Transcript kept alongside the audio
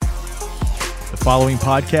following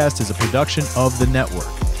podcast is a production of the network.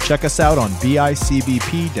 Check us out on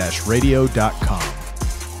bicbp-radio.com.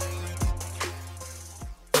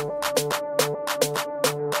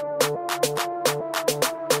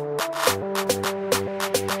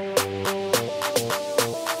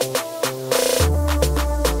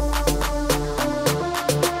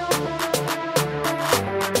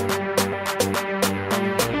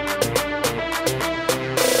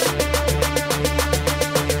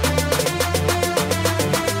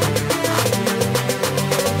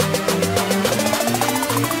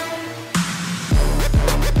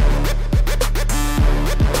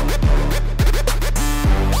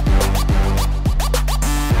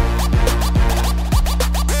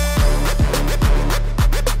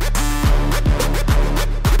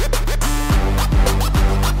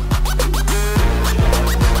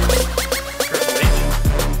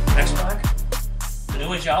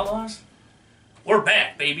 Outlaws, we're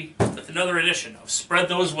back, baby, with another edition of Spread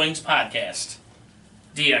Those Wings podcast,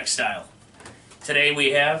 DX style. Today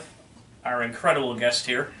we have our incredible guest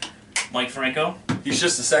here, Mike Franko. He's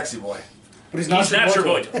just a sexy boy. But he's not your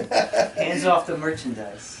boy. Hands off the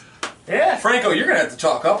merchandise. Yeah. Franco, you're going to have to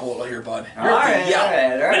talk up a little here, bud. All right.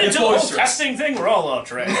 And until the whole testing thing, we're all out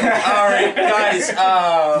track. All right, guys.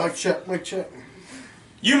 Mike check.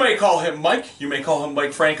 You may call him Mike. You may call him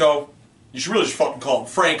Mike Franco. You should really just fucking call him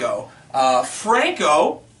Franco.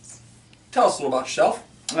 Franco, tell us a little about yourself.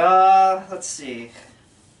 Let's see.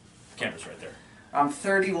 Camera's right there. I'm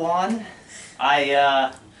 31.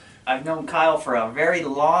 I've known Kyle for a very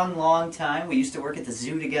long time. We used to work at the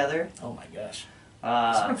zoo together. Oh my gosh.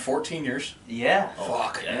 It's been 14 years. Yeah.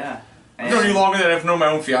 Fuck. Yeah. I've known you longer than I've known my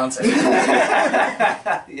own fiance.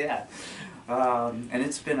 Yeah. And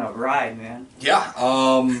it's been a ride, man. Yeah.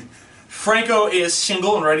 Franco is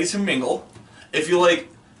single and ready to mingle. If you like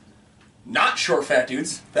not short fat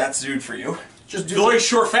dudes, that's the dude for you. Just If you like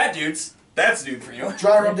short fat dudes, that's the dude for you.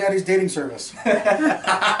 Dry Rub Daddy's dating service. Book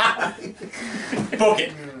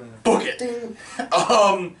it. Book it. Ding.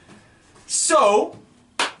 So,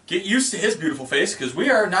 get used to his beautiful face, because we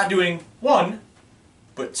are not doing one,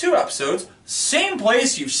 but 2 episodes. Same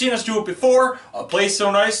place, you've seen us do it before. A place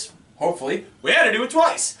so nice, hopefully, we had to do it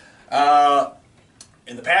twice.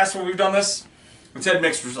 In the past when we've done this, we've had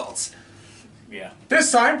mixed results. Yeah.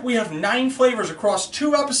 This time, we have 9 flavors across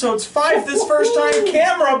 2 episodes, 5 this first time.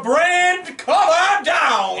 Camera brand, come on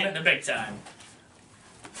down! In the big time.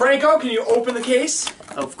 Franco, can you open the case?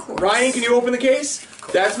 Of course. Ryan, can you open the case?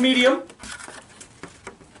 That's medium.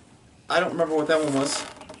 I don't remember what that one was.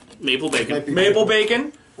 Maple bacon. Might be Maple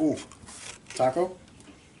bacon. Ooh. Taco?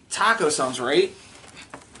 Taco sounds right.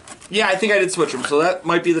 Yeah, I think I did switch them, so that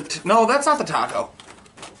might be the... No, that's not the taco.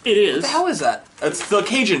 It is. What the hell is that? That's the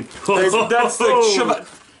Cajun. That's the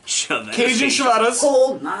Cajun Chevettas.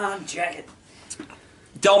 Hold my jacket.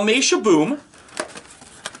 Dalmatia Boom.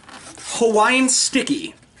 Hawaiian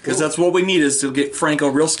Sticky. Because that's what we need is to get Franco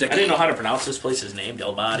real sticky. I didn't know how to pronounce this place's name.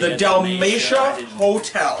 Dalmatia. The Dalmatia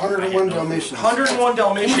Hotel. 101 Dalmatians. 101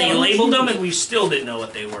 Dalmatians. They labeled them and we still didn't know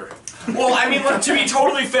what they were. Well, I mean, look, to be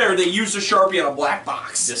totally fair, they used a Sharpie on a black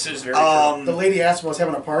box. This is very true. The lady asked if I was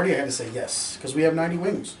having a party. I had to say yes, because we have 90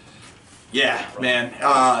 wings. Yeah, man.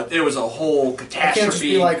 It was a whole I catastrophe. can't just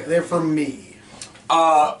be like, they're from me.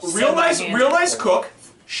 Real nice cook.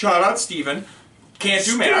 Shout out Steven. Can't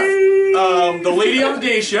do math. The lady on the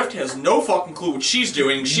day shift has no fucking clue what she's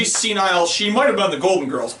doing. She's senile. She might have been the Golden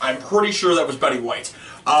Girls. I'm pretty sure that was Betty White.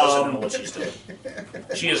 Doesn't know what she's doing.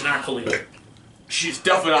 She is not Khalila. She's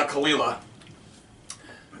definitely not Kalila.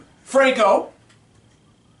 Franco,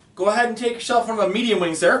 go ahead and take yourself one of the medium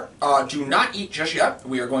wings there. Do not eat just yet.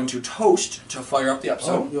 We are going to toast to fire up the Oh,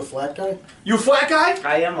 episode. you a flat guy? You a flat guy?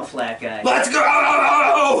 I am a flat guy. Let's go!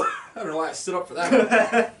 I don't know why I stood up for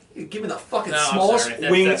that. Give me the fucking No, I'm smallest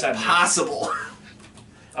sorry. wing That's on me. possible.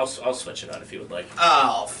 I'll switch it out if you would like.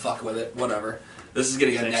 Oh, fuck with it. Whatever. This is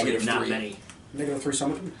getting a There's actually negative not 3. many. -3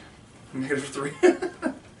 something? Negative 3.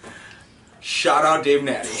 Shout out Dave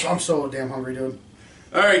Natty. I'm so damn hungry, dude.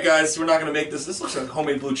 Alright, guys, we're not going to make this. This looks like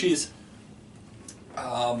homemade blue cheese.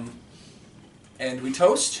 And we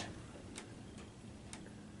toast.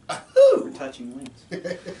 We're touching wings.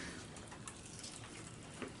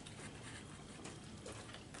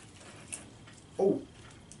 Oh.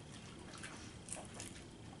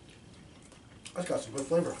 That's got some good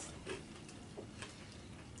flavor.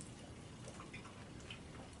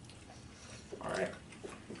 Alright.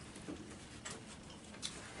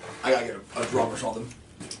 I gotta get a drum or something.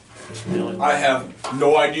 I have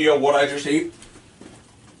no idea what I just ate.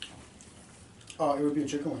 Oh, it would be a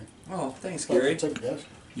chicken wing. Oh, thanks, Gary. Take a guess.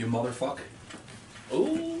 You motherfucker.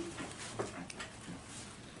 Ooh.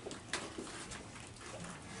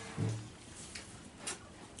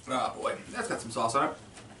 Oh boy, that's got some sauce on it.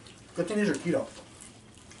 Good thing these are keto.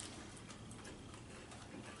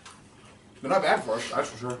 They're not bad for us, that's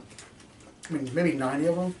for sure. I mean, maybe 90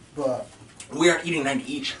 of them, but We aren't eating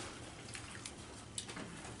 90 each.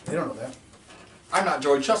 they don't know that. I'm not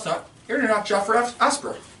Joey Chestnut. You're not Jeffrey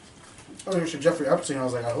Esper. Oh, you should Jeffrey Epstein. I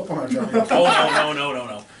was like, I hope I'm not Jeffrey Epstein. Oh,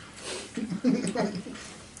 no.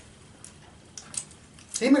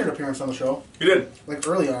 He made an appearance on the show, He did. like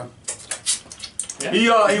early on. Yeah.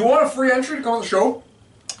 He won a free entry to come on the show.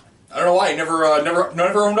 I don't know why. He never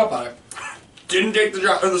owned up on it. Didn't take the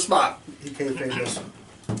job or the spot. He kayfabed us.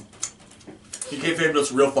 He kayfabed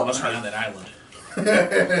us real fun. Must be on that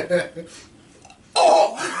island.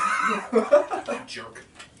 Oh! Jerk.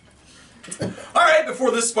 Alright,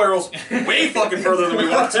 before this spirals way fucking further than we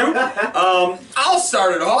want to, I'll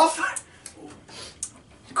start it off.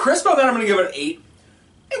 Crispo, then I'm going to give it an 8.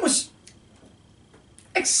 It was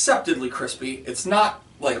acceptably crispy. It's not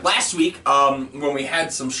like last week when we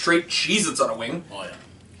had some straight Cheez-Its on a wing. Oh,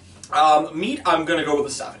 yeah. Meat, I'm going to go with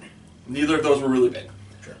a 7. Neither of those were really big.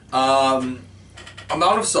 Sure.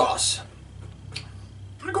 Amount of sauce,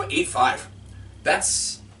 I'm going to go 8.5.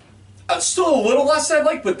 That's still a little less than I'd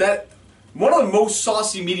like, but that one of the most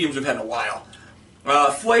saucy mediums we've had in a while.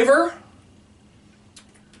 Flavor,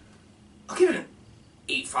 I'll give it an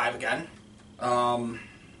 8.5 again.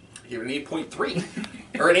 Give it an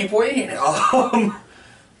 8.3 or an 8.8.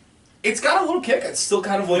 It's got a little kick. It's still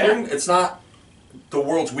kind of lingering. It's not the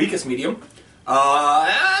world's weakest medium.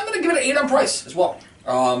 I'm going to give it an 8 on price as well.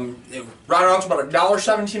 It rounded out to about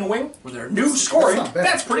 $1.17 a wing with their new scoring. not bad.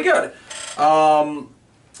 That's pretty good. I'll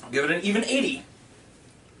give it an even 80.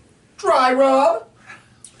 Dry rub.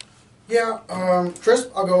 Yeah, crisp,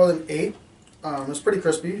 I'll go with an 8. It's pretty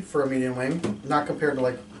crispy for a medium wing, not compared to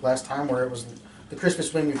like last time where it was the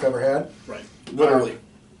crispiest wing we've ever had. Right. Literally.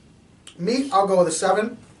 Meat, I'll go with a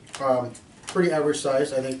 7. Pretty average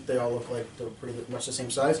size. I think they all look like they're pretty much the same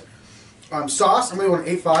size. Sauce, I'm going to go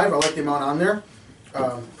with an 8.5. I like the amount on there.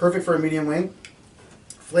 Perfect for a medium wing.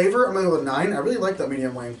 Flavor, I'm going to go with a 9. I really like that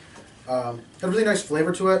medium wing. Had a really nice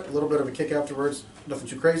flavor to it. A little bit of a kick afterwards. Nothing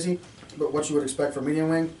too crazy, but what you would expect for a medium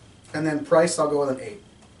wing. And then price, I'll go with an 8.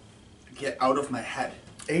 Get out of my head.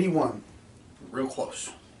 81. Real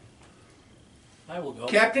close. I will go.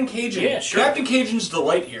 Captain Cajun. Yeah, sure. Captain Cajun's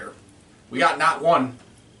delight here. We got not 1,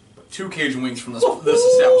 but 2 Cajun wings from this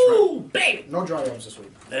establishment. Ooh, baby. No dry rubs this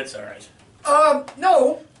week. That's all right.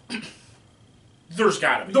 No. There's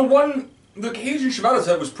gotta be. The Cajun Chevettas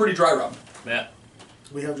had was pretty dry rub. Yeah.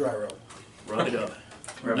 We have dry rub. Rub it up.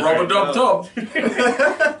 Rub-a-dub-dub.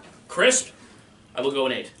 Crisp, I will go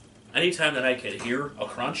an 8. Anytime that I can hear a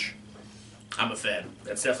crunch, I'm a fan.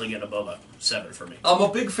 That's definitely getting above a 7 for me. I'm a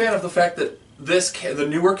big fan of the fact that the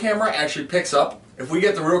newer camera actually picks up. If we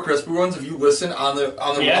get the real crispy ones, if you listen on the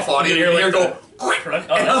rough audio, you you hear hear go, Oh, and that's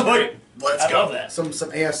I'm great. like, let's I go. love that. Some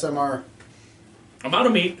ASMR. Amount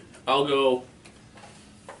of meat, I'll go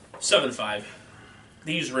 7.5.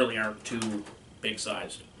 These really aren't too big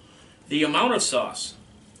sized. The amount of sauce.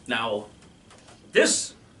 Now,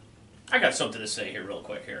 this, I got something to say here real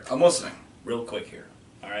quick here. I'm listening. Real quick here,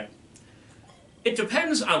 all right? It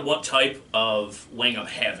depends on what type of wing I'm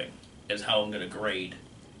having is how I'm going to grade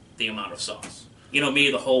the amount of sauce. You know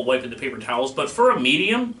me, the whole wiping the paper towels, but for a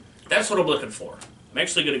medium, that's what I'm looking for. I'm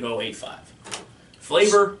actually going to go 8.5.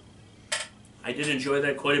 Flavor, I did enjoy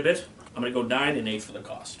that quite a bit. I'm going to go 9 and 8 for the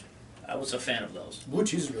cost. I was a fan of those. Blue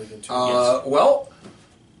cheese is really good too. Yes. Well,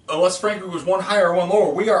 unless Franko was 1 higher or 1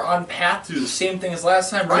 lower, we are on path to do the same thing as last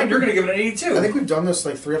time. Ryan, you're going to give it an 82. I think we've done this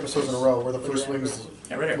like 3 episodes in a row where the first wings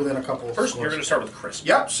Yeah, right here. within a couple of First, scores. you're going to start with crisp.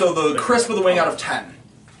 Yep, so the crisp of the wing out of 10.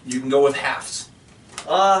 You can go with halves.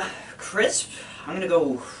 Crisp, I'm gonna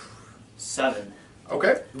go 7.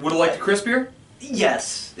 Okay. Would have liked the crispier?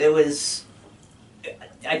 Yes, it was.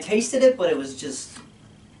 I tasted it, but it was just.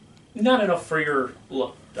 Not enough for your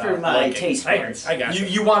look. For my taste buds. I got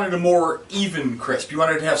You wanted a more even crisp. You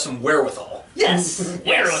wanted to have some wherewithal. Yes!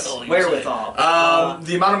 Wherewithal, you Wherewithal.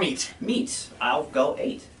 The amount of meat. Meat, I'll go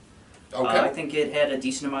 8. Okay. I think it had a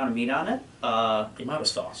decent amount of meat on it. The amount of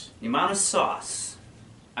sauce. The amount of sauce,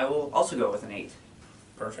 I will also go with an 8.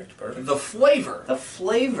 Perfect, perfect. The flavor. The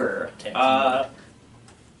flavor,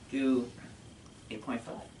 do 8.5.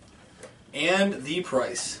 And the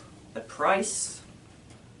price. The price.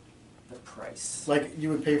 Like you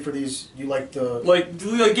would pay for these. You like the Like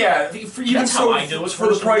yeah, for, even That's so, how I do it for the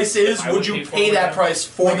personally. price is, If I would would you pay for pay it, that yeah. price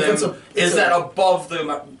for Like, if them? it's a- Is that above the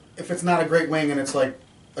amount? if it's not a great wing and it's like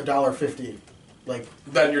 $1.50, like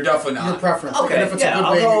Then you're definitely your not. preference. Okay, and if it's yeah, a good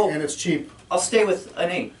I'll wing go- and it's cheap, I'll stay with an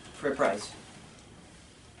 8 for a price.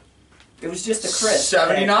 It was just a crisp.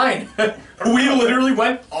 79. We literally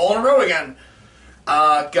went all in a row again.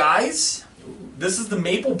 Guys, this is the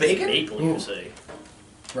maple bacon. Maple, you say?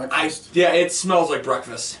 Breakfast. Yeah, it smells like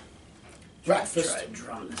breakfast. Breakfast. Try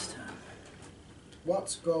drum this time.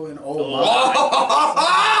 What's going on?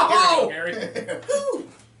 Oh! Here you go, Gary.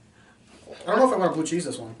 I don't know if I want blue cheese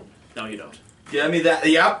this one. No, you don't. Give me that.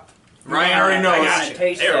 Yep. Ryan already knows. I got you.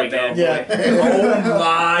 Taste There we that go. bad boy. Yeah. Oh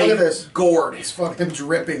my Look at this. gourd. It's fucking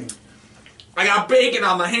dripping. I got bacon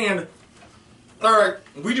on my hand. Alright,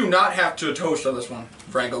 we do not have to toast on this one.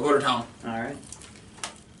 Franko, go to town. Alright.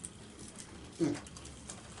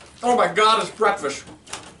 Oh my god, it's breakfast.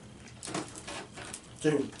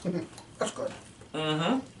 Dude, that's good.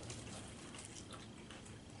 Mm-hmm.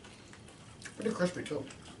 Pretty crispy too.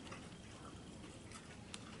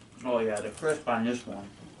 Oh yeah, the crisp on this one.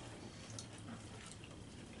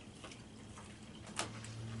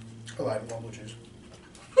 I lied about blue cheese.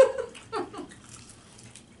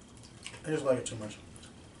 I just like it too much.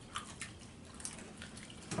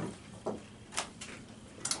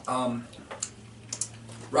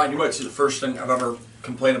 Ryan, you might see the first thing I've ever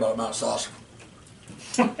complained about amount of sauce.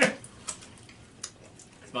 It's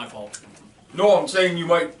my fault. No, I'm saying you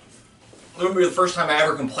might. It would be the first time I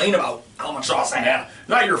ever complain about how much sauce I have.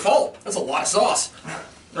 Not your fault. That's a lot of sauce.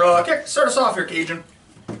 Okay, start us off here, Cajun.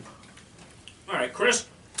 All right, Chris.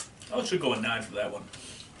 I should go a 9 for that one.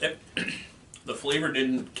 The flavor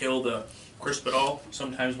didn't kill the crisp at all.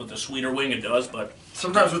 Sometimes with the sweeter wing it does, but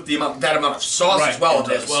Sometimes with that amount of sauce as well, it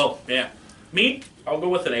does. as well, yeah. Meat, I'll go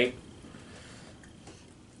with an 8.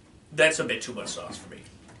 That's a bit too much sauce for me,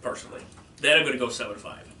 personally. Then I'm going to go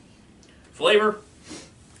 7.5. Flavor,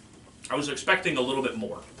 I was expecting a little bit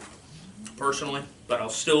more, personally, but I'll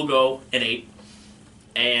still go an 8.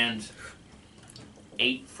 And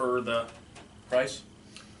 8 for the price.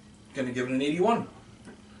 Gonna give it an 81.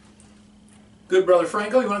 Good brother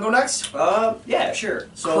Franko, you wanna go next? Yeah, sure.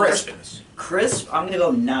 So Crispiness. crisp, I'm gonna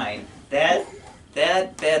go 9. That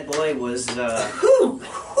bad boy was That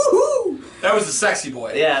was the sexy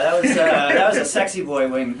boy. yeah, that was a sexy boy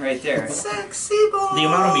wing right there. Sexy boy. The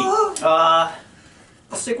amount of meat. I'll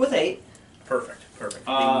stick with 8. Perfect.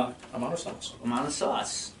 The amount of sauce. Amount of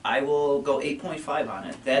sauce. I will go 8.5 on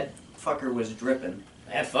it. That fucker was dripping.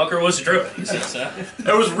 That fucker was dripping, he says, huh?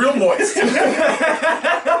 That was real moist. What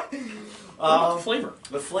about the flavor?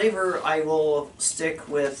 The flavor, I will stick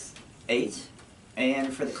with 8,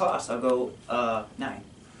 and for the cost, I'll go 9.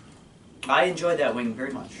 I enjoyed that wing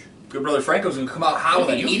very much. Good brother Franko's gonna come out hot with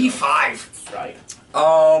an 85. Right.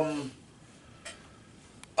 I'm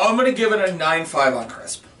gonna give it a 9.5 on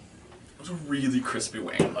crisp. It was a really crispy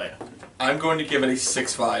wing. Oh, yeah. I'm going to give it a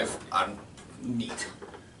 6.5 on meat.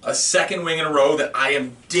 A second wing in a row that I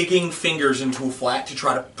am digging fingers into a flat to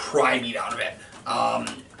try to pry meat out of it.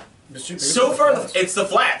 So far, it's the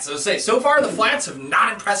flats. I was say, so far the flats have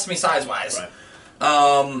not impressed me size-wise. Right.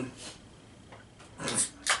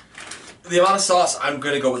 The amount of sauce, I'm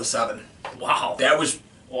gonna go with a 7. Wow. That was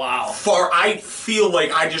Wow. far. I feel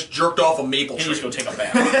like I just jerked off a maple Can tree. you just go take a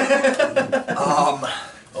bath?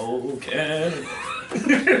 Okay.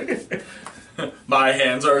 My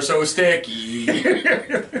hands are so sticky. Get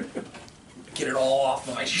it all off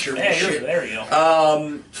my shirt. and Hey, shit. there you go.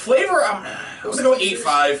 Flavor, I'm gonna go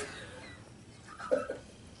 8.5.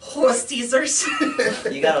 Horse teasers.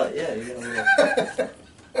 You got a little...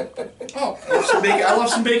 Oh, I love some bacon. I love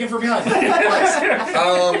some bacon for behind.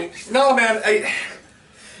 No, man.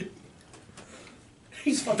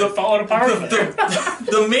 He's fucking falling apart.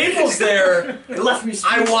 The maple's there. It left me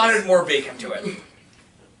I wanted more bacon to it.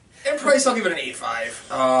 And price, I'll give it an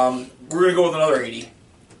 8.5. We're gonna go with another 80.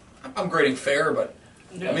 I'm grading fair, but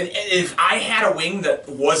I mean, if I had a wing that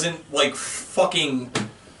wasn't like fucking,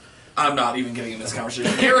 I'm not even getting in this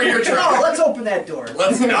conversation. Gary, your turn. No, let's open that door.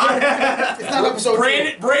 Let's not. It's not episode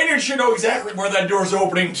Brandon should know exactly where that door's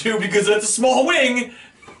opening to because it's a small wing.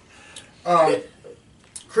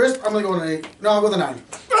 Crisp, I'm gonna go with an 8. No, I'll go with a 9.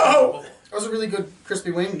 Oh. That was a really good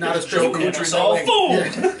crispy wing. Not as Joe crispy. Country's all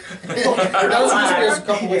food. Not as crispy as a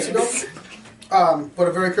couple weeks ago. But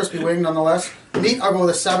a very crispy wing nonetheless. Meat, I'll go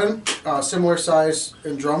with a 7. Similar size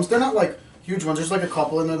in drums. They're not like huge ones. There's like a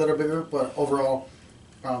couple in there that are bigger, but overall,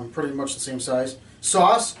 pretty much the same size.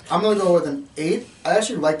 Sauce, I'm gonna go with an 8. I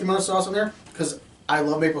actually like the amount of sauce in there because I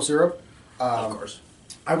love maple syrup. Of course.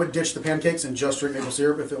 I would ditch the pancakes and just drink maple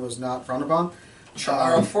syrup if it was not frowned upon.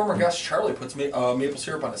 Our former guest Charlie puts maple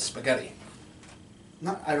syrup on his spaghetti.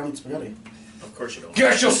 I don't eat spaghetti. Of course you don't.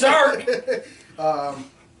 Guess you'll start. I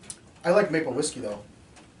like maple whiskey though.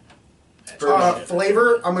 Bourbon.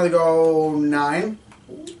 Flavor, I'm gonna go 9.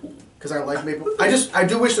 because I like maple. I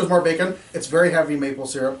do wish there was more bacon. It's very heavy maple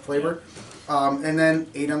syrup flavor. And then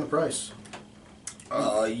 8 on the price.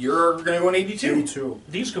 You're gonna go an 82. 82.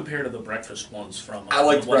 These compare to the breakfast ones from I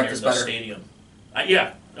like the one near breakfast the better. stadium.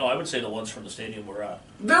 Yeah, no, I would say the ones from the stadium were.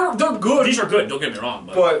 They're good. These are good. Don't get me wrong,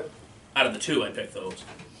 but out of the two, I picked those.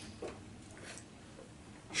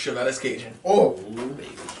 Chevette's Cajun. Oh, Baby.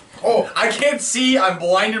 oh! I can't see. I'm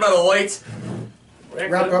blinded by the lights.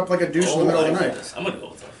 Wrap up like a douche in the middle of the my night. goodness. I'm gonna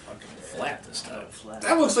go with a fucking flat this time.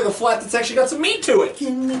 That looks like a flat that's actually got some meat to it.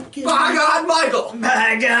 My God, Michael.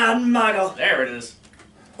 My God, Michael. There it is.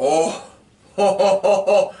 Oh, ho, ho, ho,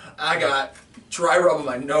 ho. I got dry rub on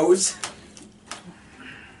my nose.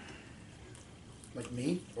 Like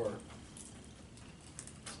me? Or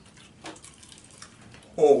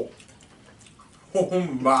Oh. Oh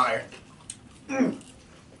my.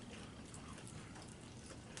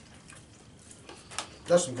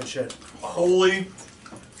 that's some good shit. Holy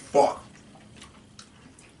fuck.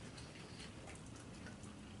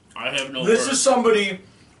 I have no. This words. is somebody,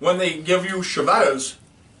 when they give you Chevettas,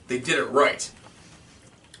 they did it right.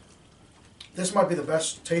 This might be the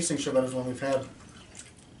best tasting Chevettas one we've had.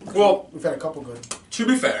 Well, We've had a couple good. to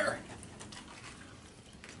be fair,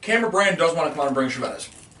 Camera Brand does want to come out and bring Chevettas.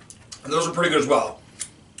 And those are pretty good as well.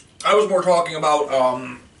 I was more talking about,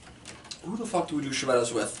 who the fuck do we do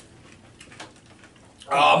Chevettas with?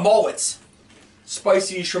 Mulwits.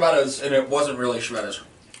 Spicy Chevettas, and it wasn't really Chevettas.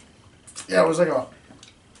 Yeah, it was like a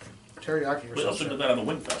teriyaki or We also something. did that on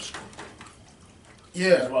the Wingfest Yeah,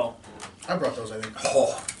 as well. I brought those, I think.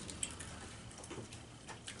 Oh,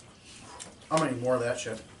 I'm gonna need more of that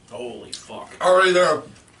shit. Holy fuck. already there.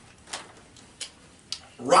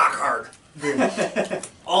 Rock hard. Dude,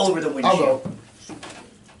 All over the I'll windshield. go.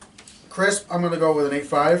 Crisp, I'm gonna go with an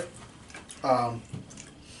 8.5.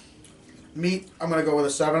 Meat, I'm gonna go with a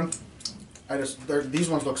 7. These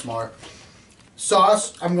ones look smaller.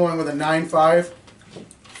 Sauce, I'm going with a 9.5.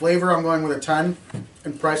 Flavor, I'm going with a 10.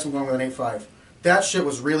 And price, I'm going with an 8.5. That shit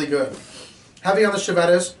was really good. Heavy on the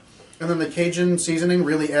Chevettas, and then the Cajun seasoning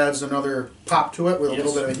really adds another pop to it with a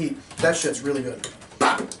little Yes. bit of heat. That shit's really good.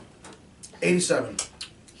 87.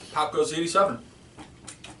 Pop goes 87.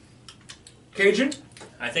 Cajun?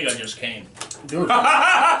 I think I just came. Dude,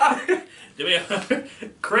 Did we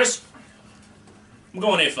Chris? I'm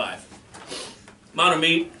going 8.5. Amount of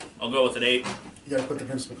meat, I'll go with an 8. you gotta put the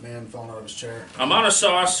Vince McMahon falling out of his chair. Amount of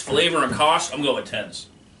sauce, flavor, and cost, I'm going 10s.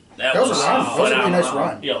 That was a rhyme. That was a really nice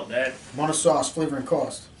phenomenal. rhyme. Yo, that Amount of sauce, flavor, and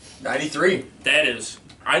cost. 93. is.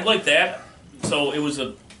 I like that. So it was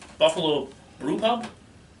a Buffalo Brew Pub,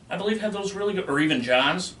 I believe, had those really good, or even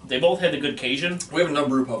John's. They both had the good Cajun. We haven't done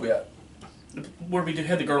brew pub yet. Where we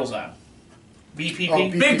had the girls on. BPP. Oh,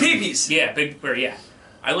 B- Big peepees. Yeah, yeah.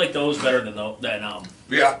 I like those better than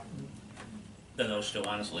Yeah. those two,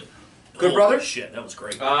 honestly. Good Holy brother? Shit, that was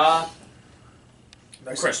great. Nice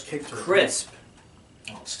Crisp. cake to it. Crisp.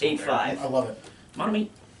 Oh, it's still there. 8.5. I love it. Amount of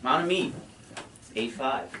meat, Amount of meat.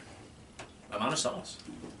 8.5. amount of sauce,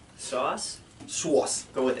 Sauce. Sauce.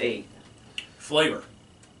 Go with 8. flavor.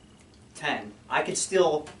 10. I could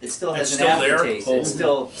still. It still has It's an still there? aftertaste. Oh. It's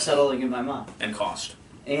still settling in my mouth. And cost.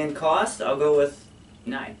 And cost, I'll go with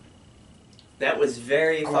 9. That was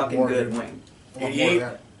very I want fucking more, good dude. wing. I want more of 88.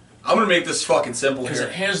 that. I'm gonna make this fucking simple Because here.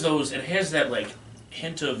 it has that like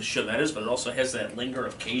hint of Chevettas, but it also has that linger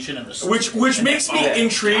of Cajun and the Which and makes that- me oh,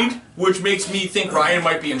 intrigued, which makes me think Ryan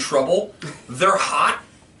might be in trouble. They're hot.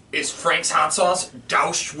 Is Frank's hot sauce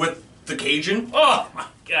doused with the Cajun? Oh my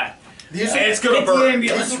god. These, It's gonna Get the burn.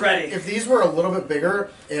 ambulance ready. if these were a little bit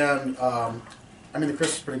bigger, and I mean the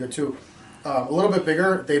crisp is pretty good too. A little bit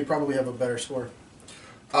bigger, they'd probably have a better score.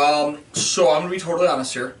 So I'm gonna be totally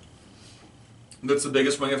honest here. That's the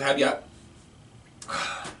biggest wing I've had yet.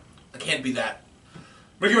 I can't be that. I'm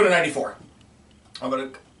gonna give it a 94. I'm gonna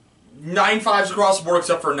 9.5s across the board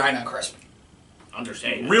except for a 9 on crisp.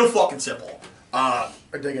 Understand. Real fucking simple. I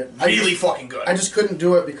dig it. Really fucking good. I just couldn't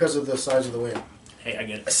do it because of the size of the wing. Hey, I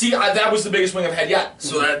get it. See, that was the biggest wing I've had yet,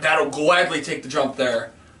 so that'll gladly take the jump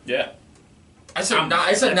there. Yeah. I said 9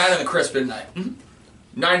 on the crisp, didn't I?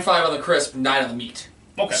 9.5 on the crisp, 9 on the meat.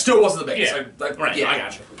 Okay. Still wasn't the biggest. Yeah. Right. yeah. I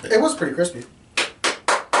got you. It was pretty crispy.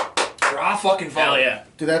 Raw fucking fun. Hell yeah.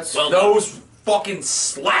 Dude, that's Well, Those fucking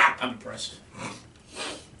slap. I'm impressed.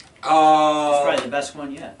 It's probably the best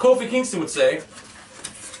one yet. Kofi Kingston would say,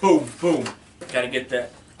 boom, boom. Gotta get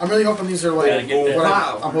that. I'm really hoping these are Gotta like get that. what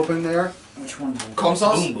Wow. I'm hoping they are. Which one? Cum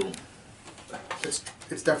sauce? Boom boom.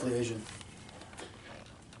 It's definitely Asian.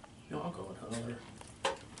 No, I'll go with another.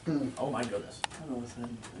 Hmm. Oh my goodness.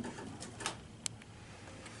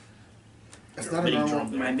 It's Your not a mini normal.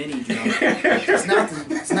 drum. My mini drum.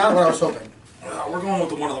 It's not what I was hoping. We're going with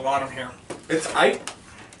the one at the bottom here.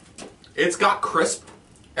 It's got crisp,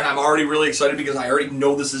 and I'm already really excited because I already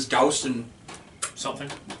know this is doused in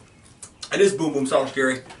Something. It is Boom Boom Sauce,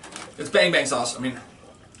 Gary. It's Bang Bang sauce. I mean,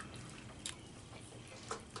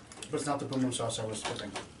 But it's not the boom boom sauce I was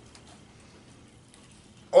hoping.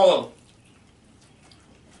 oh,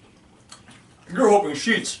 you're hoping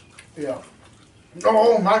sheets. Yeah.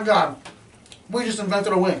 Oh my god. We just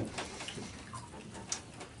invented a wing.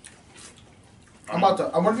 I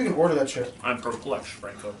wonder if you can order that shit. I'm perplexed,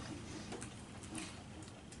 Franko.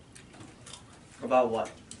 About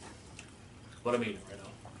what? What I'm eating right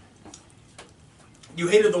now. You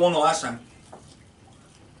hated the one the last time.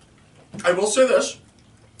 I will say this.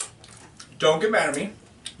 Don't get mad at me.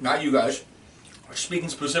 Not you guys. I'm speaking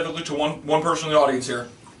specifically to one person in the audience here.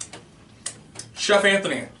 Chef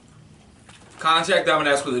Anthony. Contact them and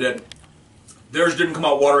ask what they did. Theirs didn't come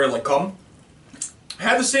out watery like cum.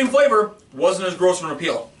 Had the same flavor. Wasn't as gross of an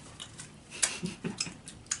appeal.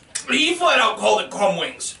 He flat out called it cum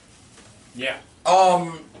wings. Yeah.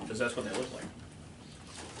 Because that's what they look like.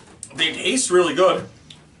 They taste really good.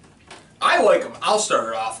 I like them. I'll start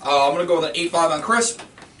it off. I'm going to go with an 8.5 on crisp.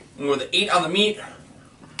 I'm going with an 8 on the meat.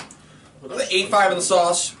 With an 8.5 on the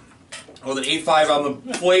sauce. With an 8.5 on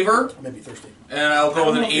the flavor. I may be thirsty. And I'll go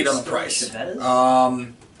with an know if 8 it's on the still price.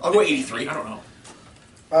 Chevettas. I'll go 83. I don't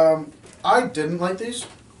know. I didn't like these.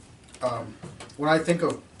 When I think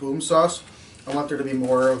of boom sauce, I want there to be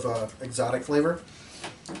more of a exotic flavor.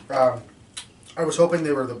 I was hoping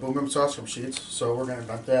they were the boom boom sauce from Sheets, so we're going to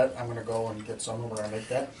invent that. I'm going to go and get some and we're going to make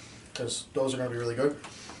that, because those are going to be really good.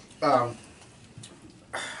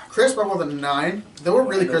 Crisp, I went with a 9. They were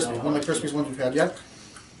really crispy, one of the crispiest ones we've had yet.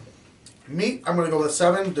 Meat, I'm going to go with a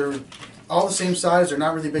 7. They're all the same size. They're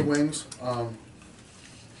not really big wings.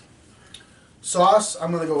 Sauce,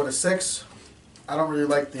 I'm going to go with a 6. I don't really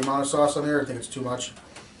like the amount of sauce on there. I think it's too much.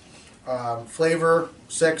 Flavor,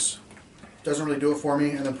 6. Doesn't really do it for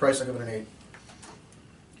me. And then price, I give it an 8.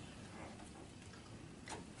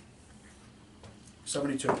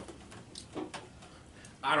 72.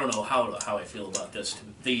 I don't know how I feel about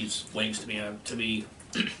these wings, to be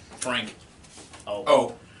frank.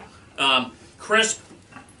 Oh. Crisp,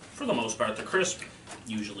 for the most part, the crisp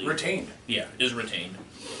usually Retained. Yeah, is retained.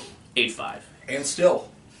 8.5. And still.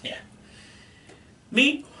 Yeah.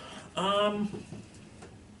 Meat, I'll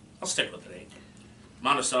stick with an 8.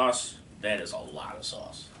 Amount of sauce, that is a lot of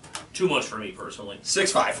sauce. Too much for me personally.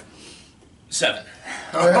 6.5. 7.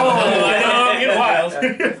 Oh, I know, I'm getting wild.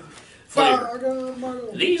 Flavor.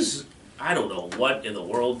 Flavor. These, I don't know what in the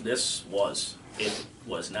world this was. It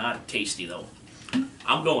was not tasty though.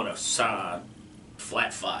 I'm going a flat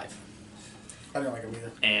 5. I didn't like them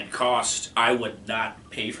either. And cost, I would not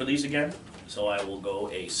pay for these again, so I will go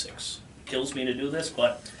a 6. Kills me to do this,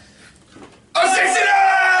 but A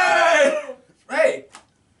 69! Hey.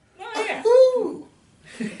 oh yeah. Woo!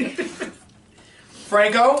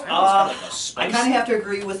 Franko? I kind of have to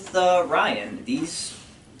agree with Ryan.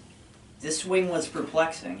 This wing was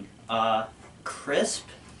perplexing. Crisp,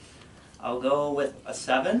 I'll go with a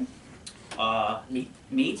 7.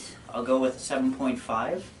 Meat, I'll go with a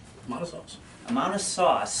 7.5. Amount of sauce. Amount of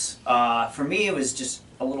sauce, for me it was just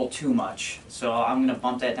a little too much, so I'm gonna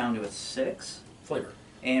bump that down to a 6. Flavor.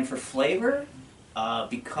 And for flavor,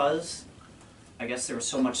 because I guess there was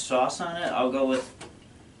so much sauce on it, I'll go with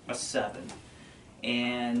a 7.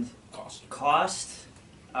 And cost,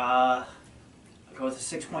 I'll go with a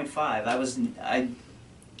 6.5.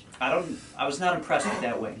 I was not impressed with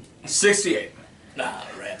that wing. 68. Nah,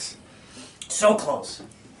 rats. So close.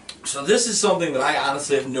 So this is something that I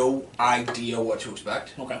honestly have no idea what to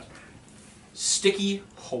expect. Okay. Sticky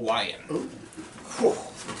Hawaiian. Ooh. Whew.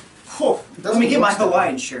 Whew. Let me get my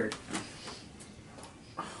Hawaiian shirt.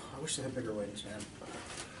 I wish they had bigger wings, man.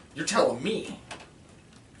 You're telling me.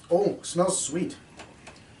 Oh, it smells sweet.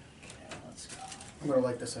 Yeah, let's go. I'm gonna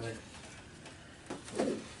like this, I think.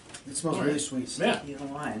 It smells really sweet. Yeah. Sticky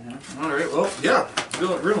Hawaiian, huh? All right, well, yeah.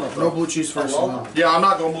 Really No blue cheese first. well, No. yeah, I'm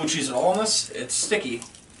not going blue cheese at all on this. It's sticky.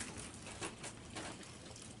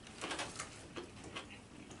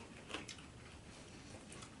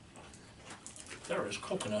 There is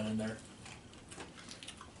coconut in there.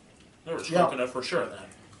 There is Yeah. coconut for sure then.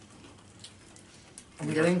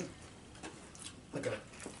 I'm getting like a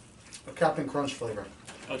Captain Crunch flavor.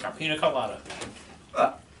 Like a pina colada.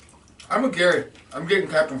 I'm with Gary. I'm getting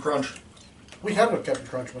Captain Crunch. We had a Captain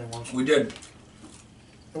Crunch when once. We did.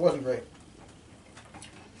 It wasn't great.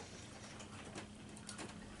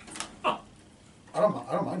 Huh. I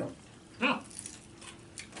don't mind them. Yeah.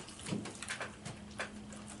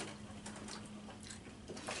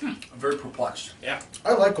 I'm very perplexed. Yeah.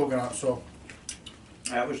 I like coconut, so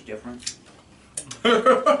That was different.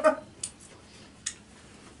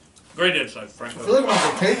 Great insight, I Franko. feel like I'm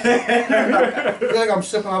on vacation. I feel like I'm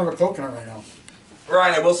sipping out of a coconut right now.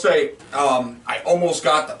 Ryan, I will say, I almost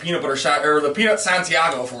got the peanut butter or the peanut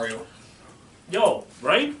Santiago for you. Yo,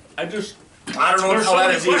 right? I don't know there's how so that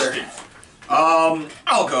many is either. questions.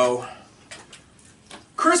 I'll go.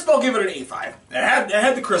 Crisp, I'll give it an 8.5. It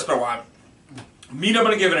had the crisp I want. Meat, I'm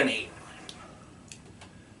gonna give it an 8.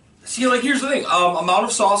 See, like, here's the thing. Amount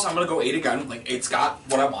of sauce, I'm gonna go 8 again. Like, 8's got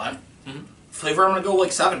what I want. Flavor, I'm gonna go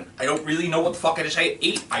like 7. I don't really know what the fuck I just ate.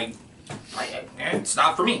 8. It's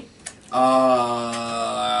not for me.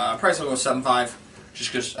 Price, I'll go 7.5.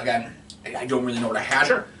 Just because, again, I don't really know what I had.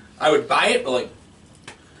 Sure. I would buy it, but like,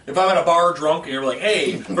 if I'm at a bar drunk and you're like,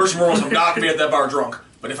 hey, first and foremost, I'm not gonna be at that bar drunk.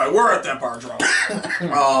 But if I were at that bar drunk,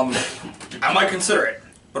 I might consider it.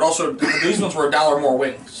 But also, these ones were $1 more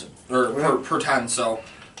wings, or per 10. So,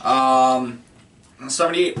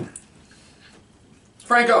 78.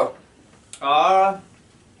 Franko.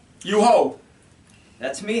 You-ho.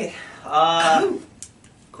 That's me.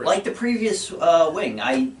 Like the previous wing,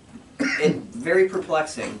 very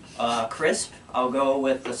perplexing. Crisp, I'll go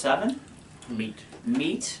with the 7.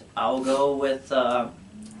 Meat, I'll go with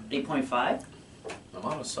 8.5.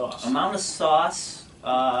 Amount of sauce,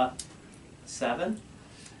 7.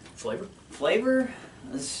 Flavor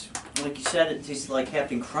is, like you said, it tastes like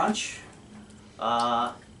Captain Crunch.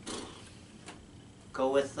 Go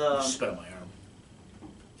with Spit on my arm.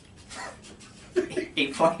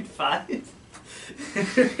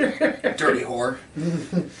 8.5. Dirty whore.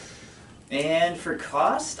 And for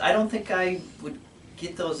cost, I don't think I would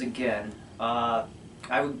get those again. I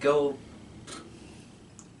would go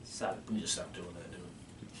 7. You just stop doing that, dude.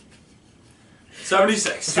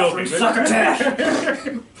 76. Sucker tash.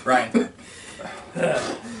 Ryan.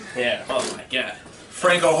 Yeah. Oh my god.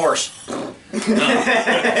 Franko horse. What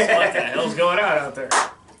the hell's going on out there?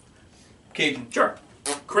 Cajun. Sure.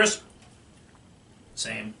 Crisp.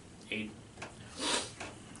 Same. 8.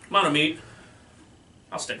 Amount of meat.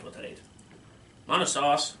 I'll stick with an 8. Amount of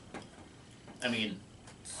sauce. I mean,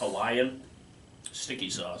 Hawaiian. Sticky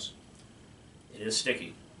sauce. It is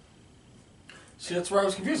sticky. See, that's where I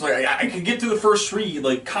was confused. Like, I could get through the first 3,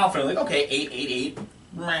 like, confidently. Like, okay, 8.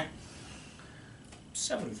 Meh.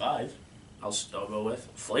 7.5. I'll go with.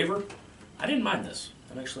 Flavor. I didn't mind this.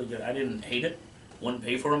 I'm actually good. I didn't hate it. Wouldn't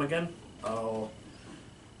pay for them again. Oh.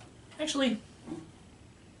 Actually,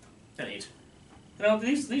 an 8. You know,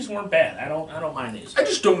 these weren't bad. I don't mind these. I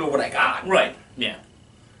just don't know what I got. Right. Yeah.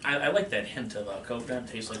 I like that hint of coconut.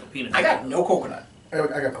 Tastes like a peanut. I got no coconut. I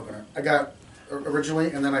got coconut. I got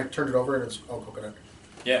originally, and then I turned it over, and it's all coconut.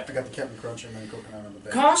 Yeah. I got the Captain Crunch and then coconut on the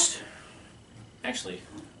bag. Cost? Actually,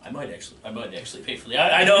 I might actually pay for the.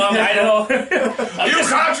 I know. You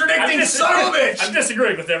contradicting son of a bitch! I'm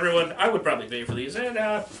disagreeing with everyone. I would probably pay for these, and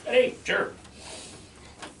hey, sure.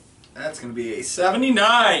 That's gonna be a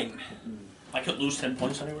 79. I could lose 10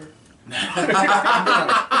 points anywhere.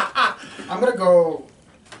 I'm gonna go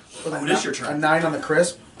with It is your turn. a 9 on the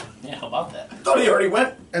crisp, Yeah, how about that? I thought he already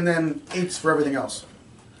went. and then 8s for everything else.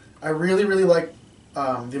 I really, really like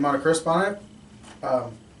the amount of crisp on it.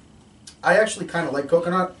 I actually kind of like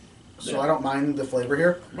coconut, so Yeah. I don't mind the flavor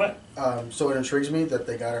here. Right. So it intrigues me that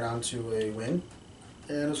they got it onto a wing,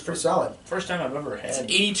 and it was pretty solid. First time I've ever had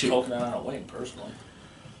 82. coconut on a wing, personally.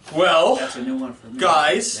 Well, That's a new one for me.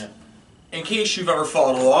 guys, Yeah. in case you've ever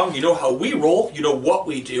followed along, you know how we roll, you know what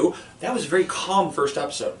we do. That was a very calm first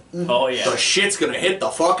episode. Oh yeah. The shit's gonna hit the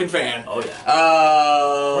fucking fan. Oh yeah.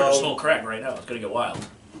 We're gonna Uh, smoke crack right now. It's gonna get wild.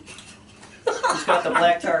 He's got the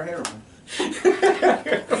black tar heroin.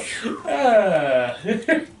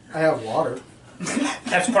 I have water.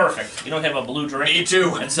 That's perfect. You don't have a blue drink. me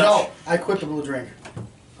too. And such. No, I quit the blue drink.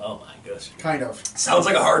 Oh my goodness. Kind of. Sounds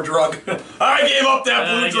like a hard drug. I gave up that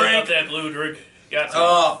blue I gave drink. up that blue drink. Got to.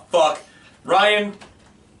 Oh, fuck. Ryan,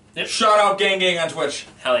 Yep. shout out Gang on Twitch.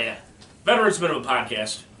 Hell yeah. Veterans Bit of a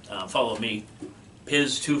Podcast. Follow me,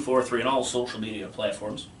 Piz243 on all social media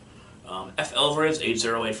platforms. F. Alvarez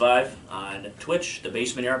 8085 on Twitch, the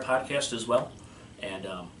Basement Yard Podcast as well. And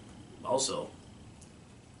also,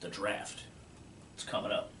 the draft. It's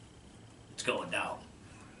coming up. It's going down.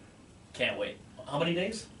 Can't wait. How many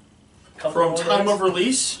days? Couple From more time days? of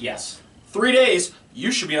release, Yes. 3 days,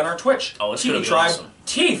 you should be on our Twitch. Oh, it's TV gonna be Tribe awesome.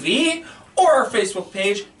 TV, or our Facebook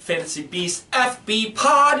page, Fantasy Beast FB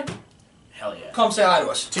Pod. Hell yeah. Come say hi to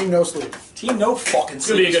us. Team no sleep. Team no fucking It's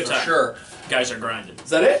gonna be a sleeps good for time. sure. Guys are grinding. Is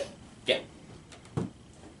that it? Yeah.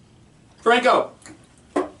 Franko,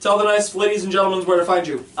 tell the nice ladies and gentlemen where to find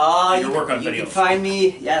you. Your work on You video. can find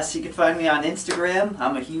me. Yes, you can find me on Instagram.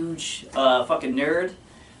 I'm a huge fucking nerd.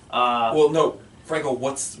 Well, no. Franko,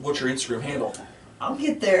 what's your Instagram handle? I'll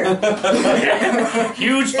get there.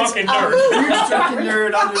 Huge fucking nerd. Huge fucking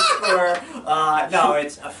nerd underscore. No,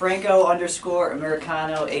 it's Franko underscore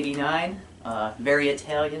Americano 89. Very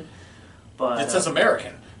Italian. But It says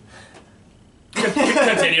American.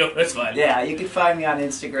 Continue. That's fine. yeah, you can find me on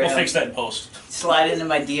Instagram. We'll fix that in post. Slide into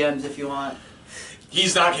my DMs if you want.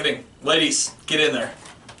 He's not kidding. Ladies, get in there.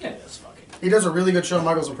 Yeah, that's fucking. He does a really good Shawn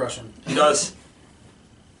Michaels impression. He does.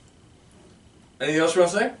 Anything else you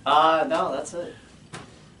want to say? No, that's it.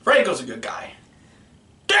 Franko's a good guy.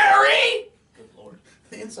 Gary! Good lord.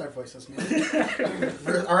 The inside voice, that's me.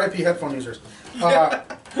 R.I.P. headphone users. Yeah,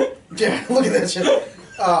 look at that shit.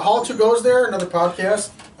 Hall 2 Goes there, another podcast.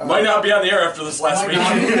 Might not be on the air after this last Might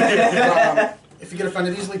week. not. If you get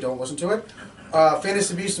offended easily, don't listen to it.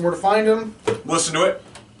 Fantasy Beast and where to find him. Listen to it.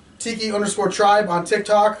 Tiki_tribe on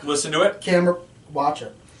TikTok. Listen to it. Watch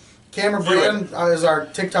it. Cameron View Brand is our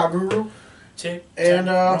TikTok guru.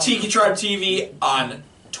 And Tiki Tribe TV on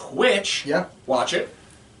Twitch. yeah, Watch it.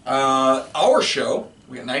 Our show,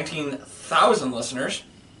 we got 19,000 listeners.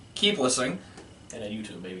 Keep listening. And on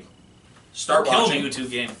YouTube, baby. Start Kill watching. the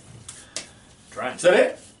YouTube game. Try. Is that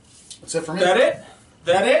it? that's it for me. That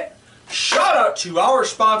it? Shout out to our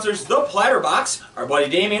sponsors, The Platter Box. Our buddy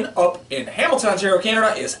Damien up in Hamilton, Ontario,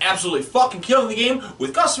 Canada is absolutely fucking killing the game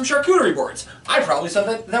with custom charcuterie boards. I probably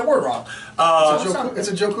said that word wrong. It's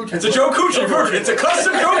a Joe Kuchar. It's a Joe Kuchar board. It's a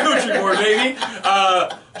custom Joe Kuchar board, baby.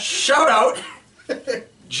 Shout out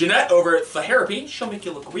Jeanette over at Therapy. She'll make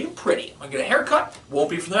you look real pretty. I'll get a haircut. Won't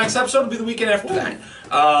be for the next episode. It'll be the weekend after that.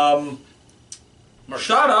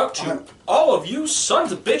 Shout out to all of you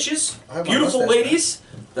sons of bitches, I have my beautiful mustache ladies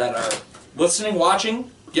that are listening, watching,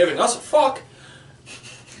 giving us a fuck.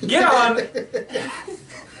 Get on.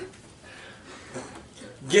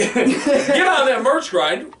 Get on that merch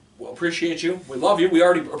grind. We'll appreciate you. We love you. We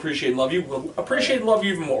already appreciate and love you. We'll appreciate and love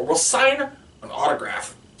you even more. We'll sign an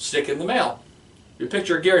autograph. Stick it in the mail. Your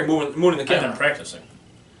picture of Gary mooning the I've been camera. practicing.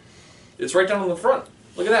 It's right down on the front.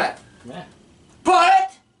 Look at that. Yeah.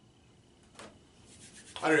 But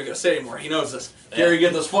I don't even gotta say anymore. He knows this. Gary,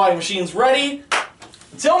 get those flying machines ready.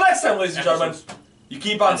 Until next time, ladies and gentlemen, you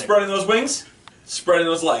keep on spreading those wings, spreading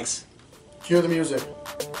those legs. Cue the music.